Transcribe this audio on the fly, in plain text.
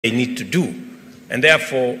they need to do. And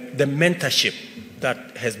therefore, the mentorship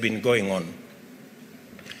that has been going on.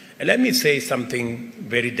 And let me say something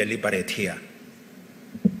very deliberate here.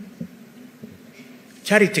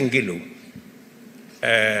 Charity Ngilu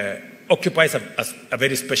occupies a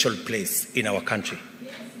very special place in our country.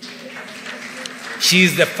 She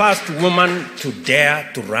is the first woman to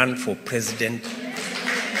dare to run for president,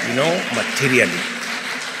 you know, materially.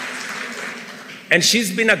 And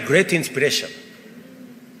she's been a great inspiration.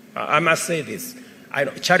 I must say this.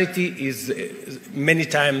 Charity is many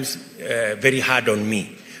times very hard on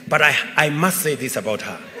me. But I must say this about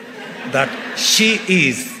her, that she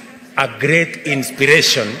is a great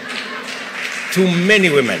inspiration to many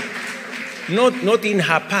women, not in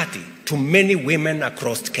her party, to many women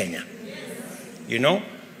across Kenya. You know,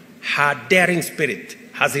 her daring spirit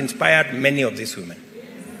has inspired many of these women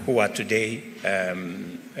who are today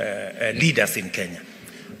leaders in Kenya.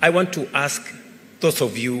 I want to ask those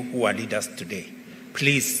of you who are leaders today,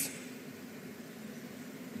 please,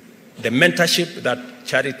 the mentorship that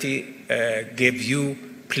Charity gave you,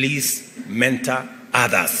 please mentor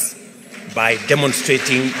others by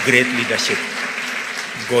demonstrating great leadership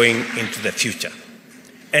going into the future.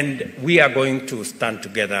 And we are going to stand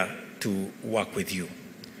together to work with you.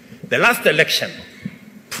 The last election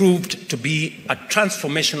proved to be a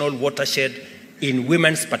transformational watershed in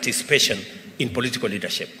women's participation in political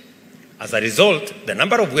leadership. As a result, the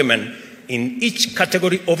number of women in each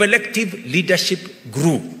category of elective leadership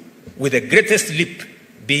grew, with the greatest leap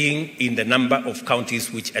being in the number of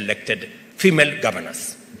counties which elected female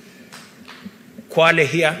governors. Kwale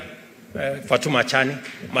here, Fatuma Chani,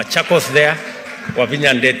 Machakos there,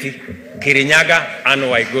 Wavinya Ndeti, Kirinyaga, Anne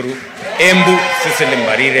Waiguru, Embu, Cecily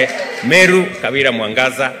Mbarire, Meru, Kawira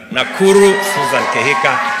Mwangaza, Nakuru, Susan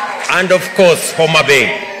Kehika, and of course, Homa Bay,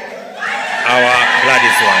 our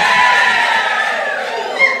Gladys Wanga.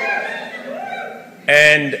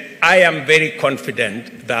 And I am very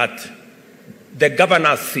confident that the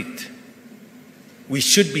governor's seat, we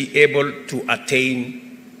should be able to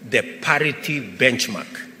attain the parity benchmark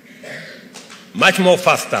much more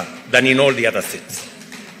faster than in all the other seats.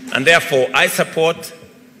 And therefore, I support,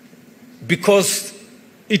 because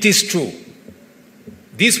it is true,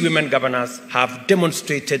 these women governors have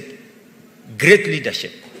demonstrated great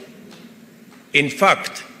leadership. In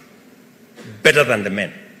fact, better than the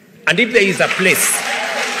men. And if there is a place,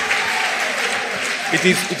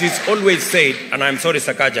 it is always said, and I'm sorry,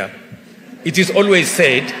 Sakaja, it is always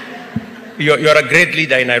said, you're a great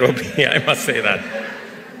leader in Nairobi, I must say that.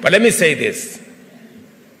 But let me say this.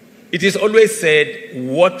 It is always said,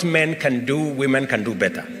 what men can do, women can do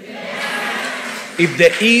better. If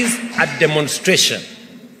there is a demonstration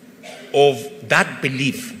of that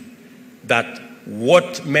belief that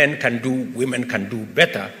what men can do, women can do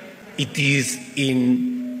better, it is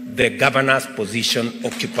in the governor's position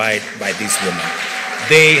occupied by these women.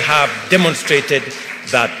 They have demonstrated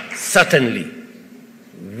that certainly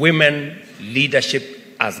women leadership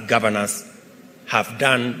as governors have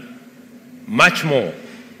done much more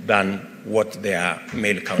than what their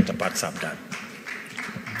male counterparts have done.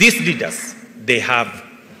 These leaders, they have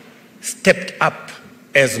stepped up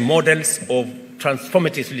as models of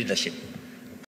transformative leadership.